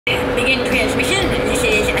in transmission. This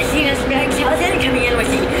is Athena Spagshausen coming in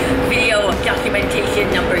with the video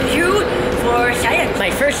documentation number 2 for science.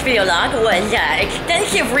 My first video log was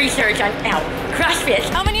extensive research on CrossFit.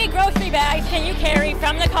 How many grocery bags can you carry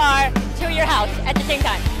from the car to your house at the same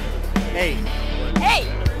time? 8. 8!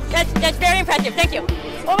 That's very impressive, thank you.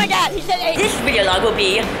 Oh my god, he said 8. This video log will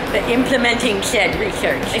be implementing said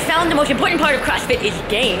research. I found the most important part of CrossFit is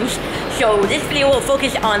gains, so this video will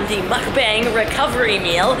focus on the mukbang recovery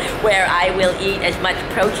meal, where I will eat as much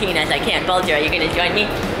protein as I can. Bulger, are you gonna join me?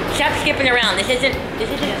 Stop skipping around, this isn't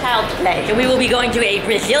child's play. So we will be going to a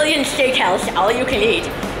Brazilian steakhouse, all you can eat.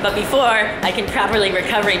 But before I can properly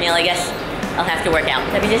recovery meal, I guess I'll have to work out.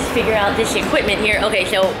 Let me just figure out this equipment here. Okay,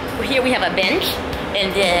 so here we have a bench.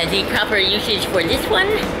 And the proper usage for this one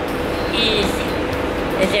is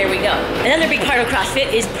there we go. Another big part of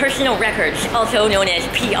CrossFit is personal records, also known as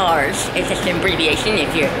PRs. It's just an abbreviation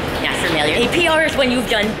if you're not familiar. A PR is when you've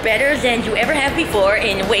done better than you ever have before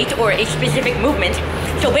in weight or a specific movement.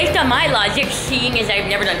 So based on my logic, seeing as I've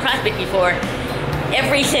never done CrossFit before,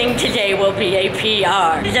 everything today will be a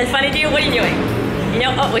PR. Is that funny to you? What are you doing? You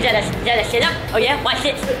know, oh, was that a sit-up? Oh yeah, watch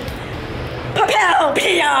this. Propel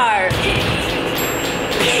PR!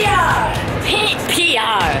 PR!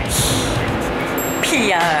 PRs!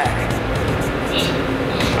 PR!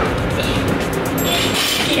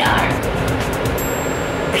 PR!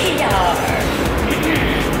 PR!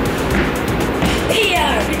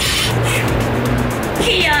 PR!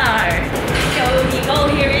 PR! So the goal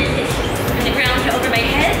here is from the ground to over my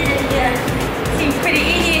head, and seems pretty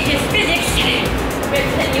easy, it's just physics. I'm going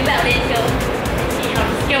to tell you about it, so let's see how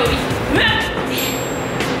this goes.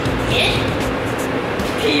 Yeah?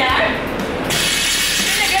 PR?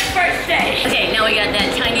 It's a good first day. Okay, now we got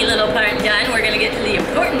that tiny little part done. We're gonna get to the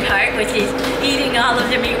important part, which is eating all of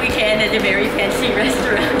the meat we can at a very fancy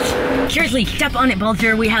restaurant. Seriously, step on it,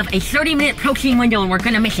 Bulger. We have a 30-minute protein window and we're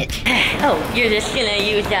gonna miss it. Oh, you're just gonna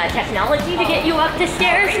use technology to get you up the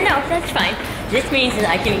stairs? No, that's fine. This means that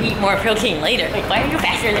I can eat more protein later. Wait, why are you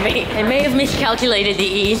faster than me? I may have miscalculated the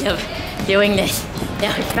ease of doing this.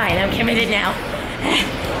 No, it's fine. I'm committed now.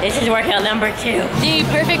 This is workout number 2. The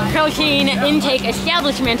perfect protein intake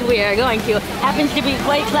establishment we are going to happens to be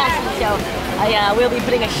quite classy, so I will be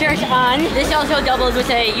putting a shirt on. This also doubles with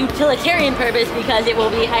a utilitarian purpose because it will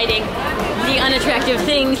be hiding the unattractive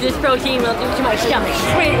things this protein will do to my stomach.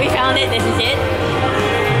 Sweet, we found it. This is it.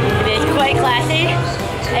 It is quite classy,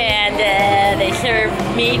 and they serve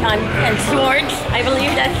meat on swords. I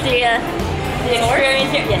believe that's the experience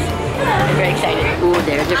here. Yes. I'm very excited. Ooh,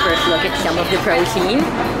 there's a first look at some of the protein.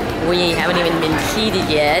 We haven't even been seated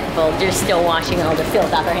yet. Bulger's still washing all the filth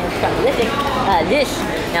off our hands from the lifting.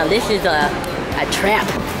 This is a trap.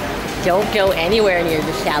 Don't go anywhere near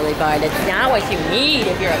the salad bar. That's not what you need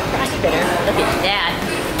if you're a CrossFitter. Look at that.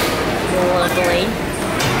 Lovely.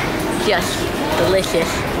 Just delicious.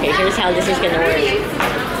 Okay, here's how this is gonna work.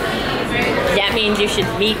 That means you should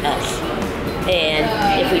meet us. And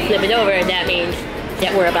if we flip it over, that means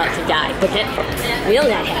that we're about to die. But that will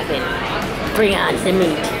not happen. Bring on the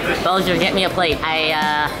meat. Bulger, get me a plate.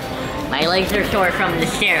 My legs are sore from the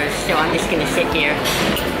stairs, so I'm just gonna sit here.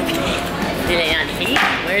 Do they not see?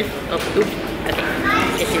 Where's, oh, oops, okay.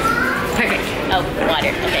 This is perfect. Oh, water,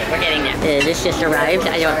 okay, we're getting there. This just arrived.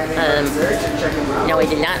 I don't, no, I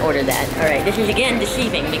did not order that. All right, this is again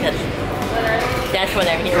deceiving because that's what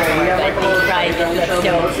I'm here for, but these fries look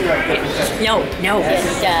so... No, this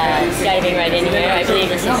is diving right in here. I believe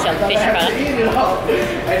this is some fish product.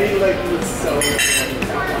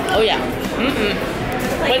 Oh yeah.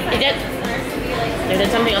 What, is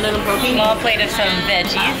that something other than protein? Small plate of some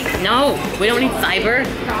veggies. No, we don't need fiber.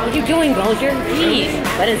 What are you doing, Bulger? Jeez,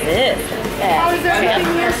 what is this? How is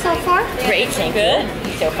everything here so far? Great, thank you.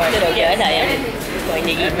 So far, so good. I am going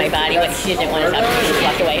to eat my body what she doesn't want us to just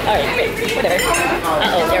walk away. Alright, great. Whatever.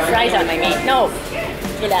 Uh-oh, there are fries on my meat. No!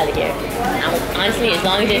 Get out of here. Honestly, as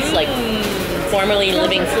long as it's like formerly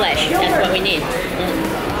living flesh, that's what we need.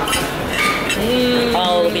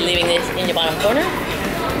 I'll be leaving this in the bottom corner,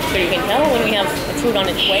 so you can tell when we have food on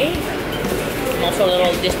its way. I'm also a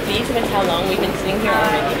little displeased with how long we've been sitting here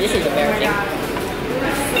already. This is embarrassing.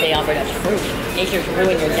 They offered us fruit. Nature's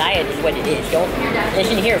ruin your diet is what it is. Don't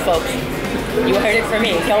listen here, folks. You heard it from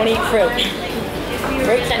me. Don't eat fruit.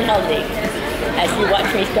 Fruit's unhealthy. As you watch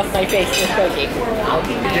me stuff my face with protein.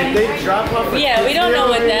 Did they drop off? Yeah, we don't know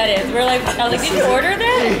what that is. We're like, I was like, did you order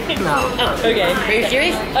that? No. Oh, okay. Are you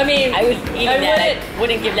serious? I mean, I was eating that. I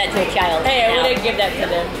wouldn't give that to a child. Hey, I wouldn't give that to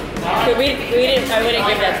them. So we didn't. I wouldn't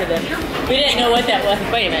give that to them. We didn't know what that was.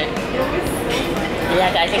 Wait a minute.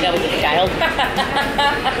 Yeah, I think I was a child.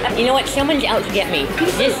 You know what? Someone's out to get me.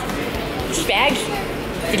 This Spags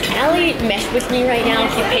Did Allie mess with me right now?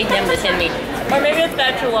 She paid them to send me. Or maybe it's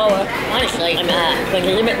that Chihuahua. Honestly, I'm going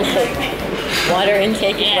to limit the water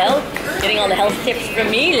intake as well. Getting all the health tips from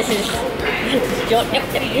me. This is... Yep,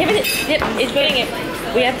 it's getting it.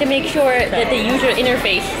 We have to make sure that the user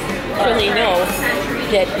interface so they know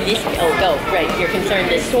that this... Oh, go. Right. You're concerned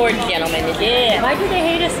the sword gentleman is... Yeah. Why do they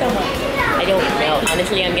hate us so much? I don't know.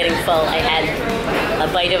 Honestly, I'm getting full. I had a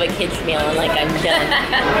bite of a kid's meal and like I'm done.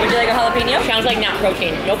 Would you like a jalapeno? Sounds like not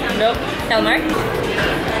protein. Nope. Calamari?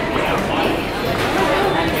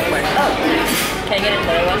 Oh. Can I get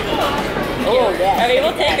another one? Oh, yeah. I mean,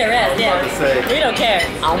 we'll take the rest, yeah. We don't care.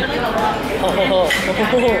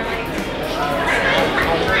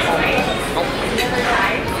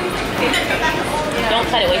 Don't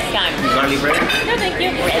cut it, waste time. Garlic bread? No, thank you.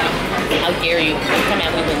 How dare you come at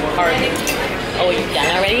me with hard. Oh, are you done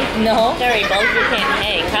already? No. Sorry, Bulger can't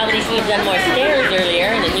hang. Probably should have done more stairs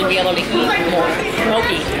earlier and then you'd be able to eat more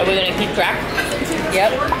smoky. Are we going to keep track?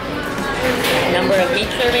 Yep. Number of meat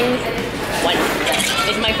servings? 1.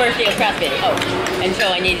 It's my first day of CrossFit. Oh, and so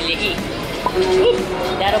I needed to eat. Woo.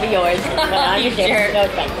 That'll be yours. But on your share. No,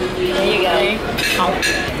 it's fine. There you go.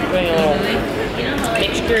 Bring a little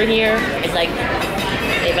mixture here. It's like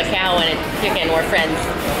if a cow and a chicken were friends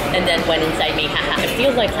and then went inside me. It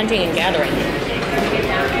feels like hunting and gathering.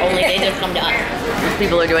 Only they just come to us. These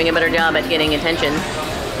people are doing a better job at getting attention.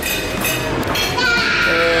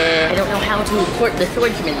 I don't know how to court the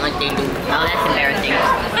swordsman like they do. Oh, that's embarrassing.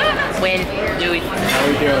 When, dude. How are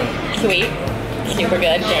we doing? Sweet. Super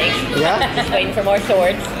good, thanks. Yeah? Just waiting for more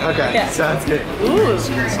swords. Okay, Yeah. sounds good. Ooh,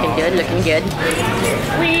 looking good, looking good.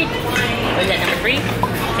 Sweet. What is that, number 3?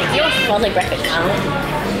 Thank you. Smells like breakfast. A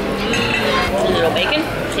little bacon,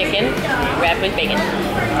 chicken, wrapped with bacon.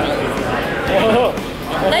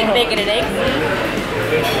 Like bacon and eggs.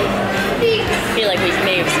 I feel like we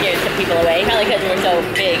may have scared some people away, probably because we're so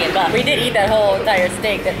big and buff. We did eat that whole entire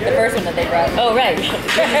steak, the first one that they brought. Oh, right.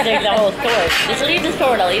 There's the whole sword. Just leave the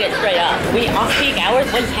sword, I'll eat it straight off. We off-peak hours?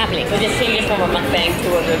 What's happening? We're just changing from a mukbang to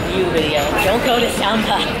a review video. Don't go to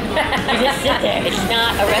Samba. You just sit there. It's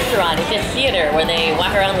not a restaurant, it's just theater where they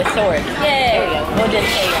walk around with swords. Yay. There we go. We'll just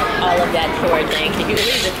take all of that sword, thanks. If you could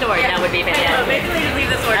leave the sword, that would be fantastic. Maybe we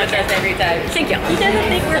leave the sword with us every time. Thank you. He doesn't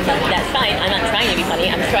think we're funny. That's fine. I'm not trying to be funny.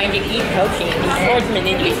 I'm trying to eat protein. These swordsmen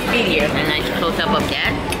need to be speedier. A nice close-up of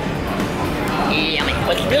that. Yummy.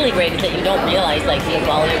 What's really great is that you don't realize like the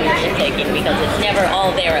volume you're taking because it's never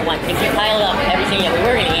all there at once. If you piled up everything that we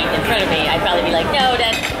were going to eat in front of me, I'd probably be like, no,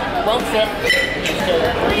 that won't fit. So,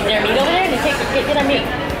 is there meat over there? Just get our meat.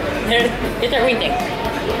 Get their wing thing.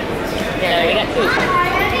 There, we got food.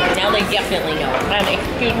 Now they definitely know.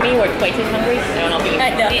 Excuse me, we're twice as hungry. I don't know if you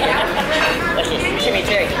can see it. What's this?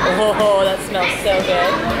 Chimichurri. Oh, that smells so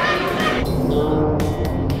good.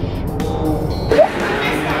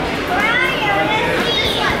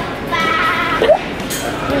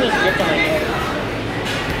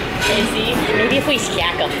 Can you see? Maybe if we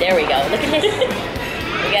stack them. There we go. Look at this.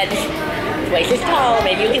 We got this twice as tall.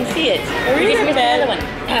 Maybe you can see it. Are we just in a missed bad another one.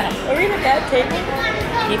 Are we in a bad table?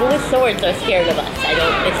 People with swords are scared of us.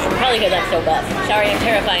 It's probably because I'm so buff. Sorry, I'm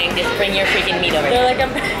terrifying. Just bring your freaking meat over They're here.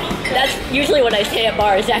 like, That's usually what I say at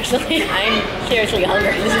bars, actually. I'm seriously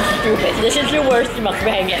hungry. This is stupid. This is the worst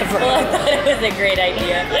mukbang ever. well, I thought it was a great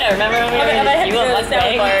idea. Yeah, remember when we were I had to do go a to the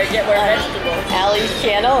salad mukbang? bar and get more vegetables. Allie's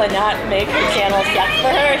channel and not make her channel suck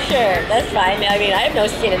for her? Sure, that's fine. I mean, I have no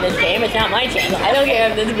skin in this game. It's not my channel. I don't care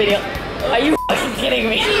if this video... Are you fucking kidding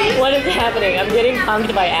me? What is happening? I'm getting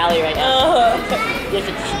punked by Allie right now. This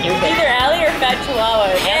is stupid. Either Allie or Fat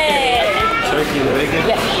Chihuahua. Yay! Turkey and bacon?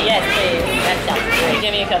 Yes, please. That sounds great.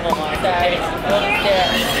 Give me a couple more. Sorry. Thank you.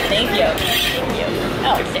 Thank you.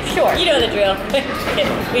 Oh, sure. You know the drill.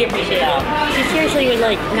 We appreciate it all. She seriously was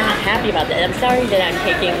like not happy about that. I'm sorry that I'm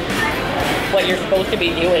taking what you're supposed to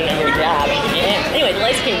be doing in your job. Yeah. Anyway, the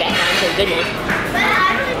lights came back on, so goodness.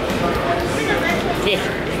 This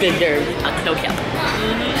deserves a close-up.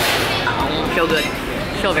 So good.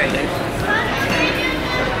 So very good.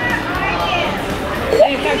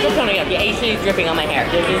 Hey, start coming up. The AC is dripping on my hair.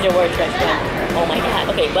 This is the worst restaurant. Oh my god.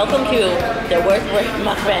 Okay, welcome to the worst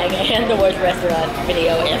mukbang and the worst restaurant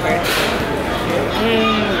video ever.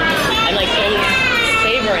 I'm like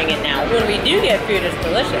savoring it now. When we do get food, it's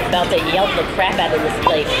delicious. About to yelp the crap out of this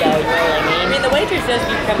place, so you know what I mean? I mean, the waitress does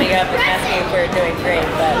keep coming up and asking if we're doing great,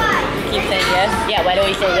 but you keep saying yes. Yeah, why do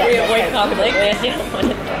we say yes? We avoid conflict.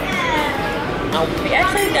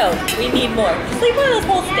 Actually, no. We need more. Just leave one of those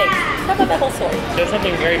whole steaks. How about that whole sword? There's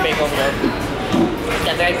something very big over there.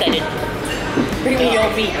 I'm very excited. Bring me your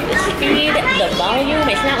beat. The speed, the volume,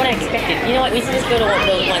 it's not what I expected. You know what? We should just go to one of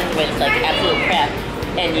those ones where it's like absolute crap.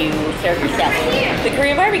 and you serve yourself. The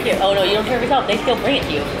Korean barbecue. Oh no, you don't serve yourself. They still bring it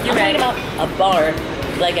to you. I'm talking about a bar,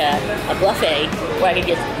 like a buffet, where I could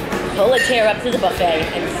just pull a chair up to the buffet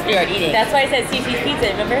and start eating. That's why I said CC's Pizza,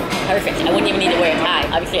 remember? Perfect. I wouldn't even need to wear a tie.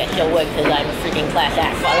 Obviously, I still would because I'm a freaking class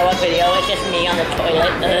act. Follow-up video. It's just me on the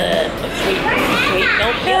toilet. Sweet.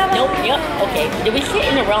 Nope. Yep. Okay. Did we sit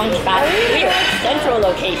in the wrong spot? We are at central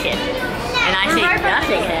location. And I see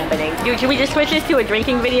nothing happening. Dude, should we just switch this to a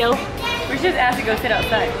drinking video? We should just ask to go sit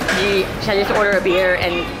outside. Should I just order a beer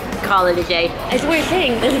and call it a day? As we're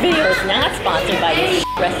saying, this video is not sponsored by this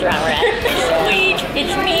restaurant we're at. Sweet,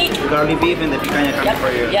 it's meat. Garlic beef and the picanha coming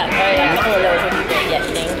for you. Yeah, a couple of those would be great. Yes,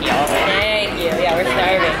 thank you. Thank you. Yeah, we're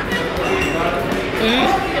starving.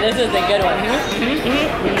 This is a good one.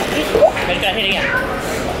 Let's go hit again.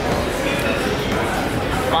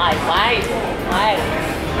 Why?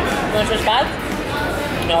 You want some spots?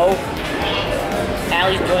 No.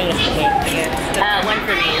 Allie's doing this to me. One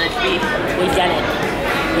for me. We've done it.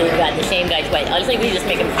 We've got the same guy twice. Honestly, we just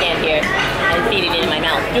make him stand here and feed it in my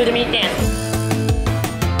mouth. Do the meat dance.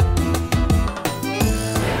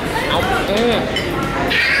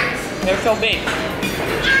 They're so big.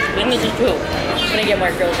 Then this is two. I'm gonna get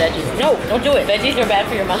more grilled veggies. No, don't do it. Veggies are bad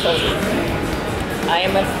for your muscles. I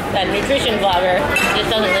am a nutrition vlogger. She just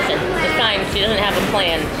doesn't listen. It's fine. She doesn't have a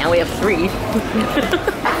plan. Now we have 3.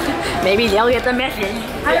 Maybe they'll get the message.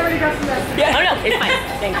 I already got some message. Yeah. Oh no, it's fine.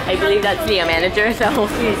 Thanks. I believe that's the manager, so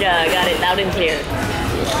she's got it loud and clear.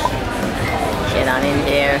 Get on in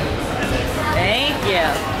there. Thank you.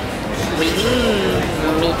 Sweet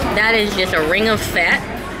meat. That is just a ring of fat.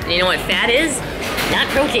 And you know what fat is? Not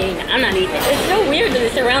protein. I'm not eating it. It's so weird that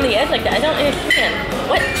it's around the edge like that. I don't understand.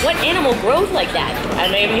 What animal grows like that? I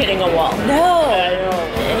may be hitting a wall. No. I know.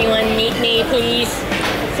 Anyone meet me, please?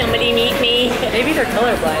 Somebody meet me. Maybe they're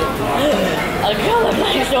colorblind. A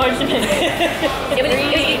colorblind swordsman.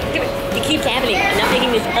 It keeps happening. I'm not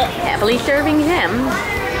making this up. Happily serving him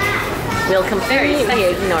will completely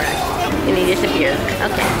ignore us. And he disappears.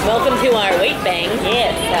 Okay. Welcome to our weight bang.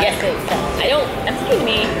 Yes. Excuse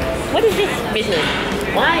me. What is this business?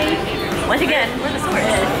 Why? Once again, we're the sword.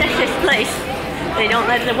 Sexist place. They don't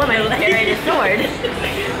let the woman carry the sword.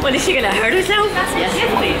 What, is she gonna hurt herself? Yes,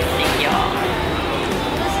 please. Thank you.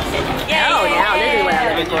 Now this is what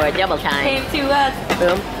I'm looking for. Double time. Came to us.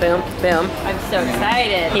 Boom, boom, boom. I'm so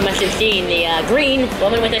excited. He must have seen the green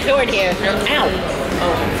woman with a sword here. Ow.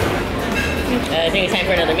 I think it's time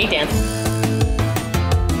for another meat dance.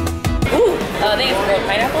 Ooh. I think it's grilled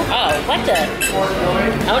pineapple. Oh, what the?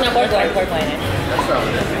 Oh, no, pork loin.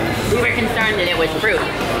 We were concerned that it was fruit.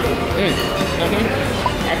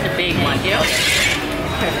 That's a big one.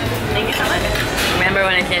 Thank you so much. Remember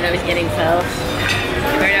when I said I was getting full?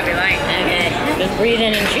 Burn up your light. Okay. Just breathe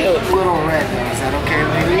in and chew. A little red, is that okay,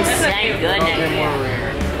 ladies? Thank goodness. A little bit more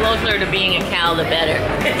rare. Closer to being a cow, the better.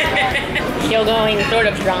 Still going sort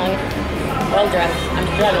of strong. Well done. I'm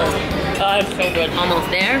struggling. Oh, it's so good.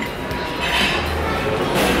 Almost there.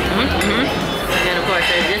 And then, of course,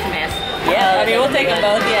 there's this mess. Yeah, I mean, we'll take them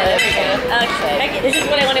both. Yeah, there we go. Okay. This is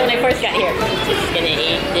what I wanted when I first got here. Just gonna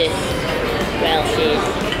eat this while she's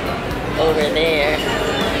over there.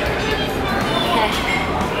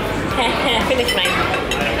 Finish mine.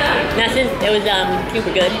 Nothing. It was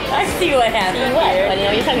super good. I see what happened. What? What do you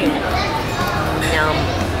know what you're talking about? Yum.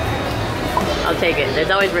 I'll take it.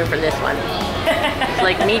 There's always room for this one. It's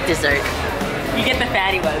like meat dessert. You get the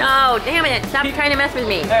fatty one. Oh, damn it. Stop trying to mess with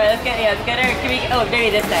me. All right, let's get her. Maybe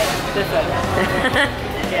this side. This one.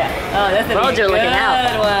 Yeah. Oh, that's a Roger good looking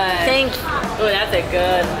out. one. Thank you. Oh, that's a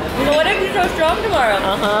good. So what if you're so strong tomorrow?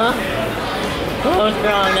 So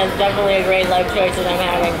strong. That's definitely a great life choice that I'm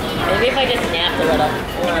having. Maybe if I just napped a little.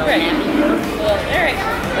 Well, Eric.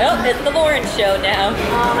 Well, it's the Lauren show now.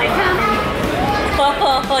 Oh, my tummy.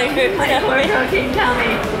 Oh, my protein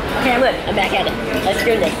tummy. Okay, look, I'm back at it. Let's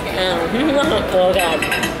do this. Oh God.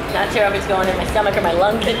 Not sure if it's going in my stomach or my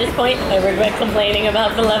lungs at this point. I regret complaining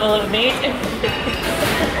about the level of meat.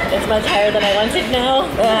 It's much higher than I want it now.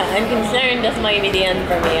 I'm concerned this might be the end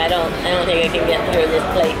for me. I don't think I can get through this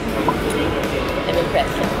plate. I'm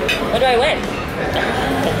impressed. What do I win?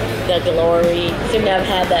 The glory. Shouldn't have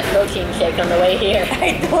had that protein shake on the way here.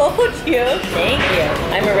 I told you. Thank you.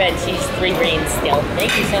 I'm a red. She's 3 greens still.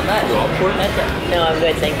 Thank you so much. No, I'm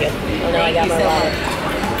good. Thank you. Oh no, I got my water.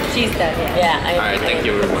 She's done. Yeah. All right, thank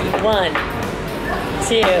you, everyone. 1,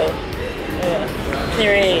 2,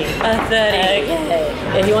 3. Okay.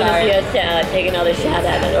 If you want to see us take another shot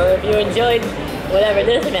at it, or if you enjoyed whatever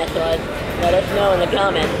this mess was, let us know in the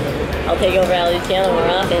comments. I'll take over Allie's channel more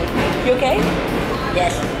often. You okay?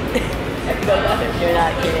 Yes. have to go to the bathroom. You're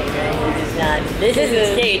not kidding, right? This is not. This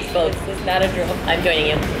isn't staged, folks. This is not a drill. I'm joining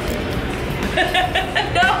you.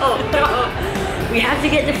 No. We have to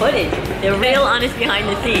get the footage. The real honest behind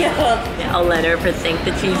the scenes. I'll let her think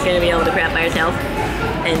that she's gonna be able to crap by herself.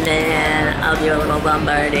 And then I'll do a little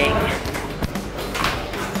bombarding.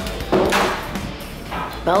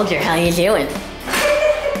 Bulger, how you doing?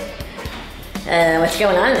 What's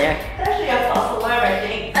going on there? Actually, a false alarm, I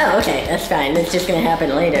think. Oh, okay, that's fine. That's just gonna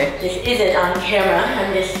happen later. This isn't on camera.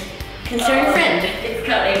 I'm just concerned friend. It's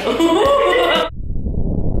coming.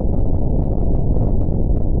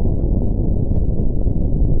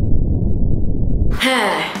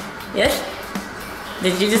 Yes?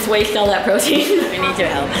 Did you just waste all that protein? I need your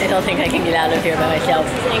help. I don't think I can get out of here by myself.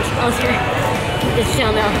 Thanks, Bulger. Just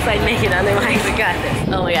don't know if I'd make it otherwise. We got this.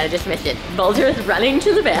 Oh my god, I just missed it. Bulger is running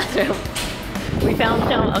to the bathroom. We found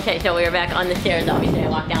some. Okay, so we were back on the stairs. Obviously, I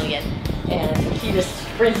walked down again. And he just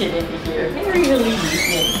sprinted into here. Very relieved.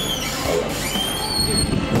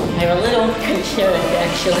 I'm a little concerned,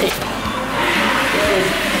 actually. This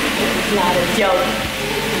is not a joke.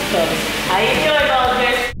 So, how you doing,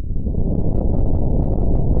 Bulger?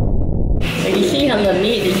 Well, you see how the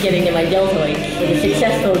meat is getting in my deltoid. It was a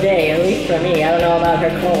successful day, at least for me. I don't know about her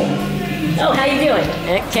cold. Oh, how you doing?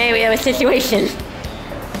 Okay, we have a situation.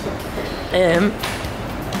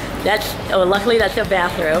 Luckily that's a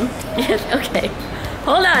bathroom. Yes, okay.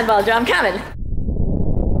 Hold on, Bulger, I'm coming.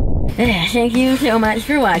 Thank you so much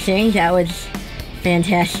for watching. That was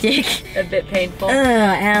fantastic. A bit painful. Oh,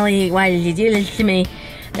 Allie, why did you do this to me?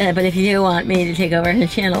 But if you do want me to take over the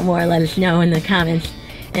channel more, let us know in the comments.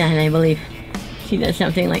 And I believe she does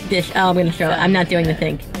something like this. Oh, I'm gonna throw it. I'm not doing the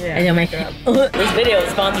thing. Yeah, I don't make This video is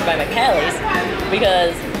sponsored by McCallie's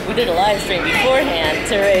because we did a live stream beforehand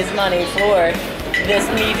to raise money for this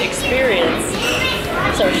meat experience.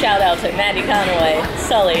 So shout out to Maddie Conaway,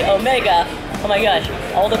 Sully, Omega, oh my gosh,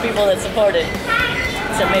 all the people that supported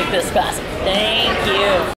to make this possible. Thank you.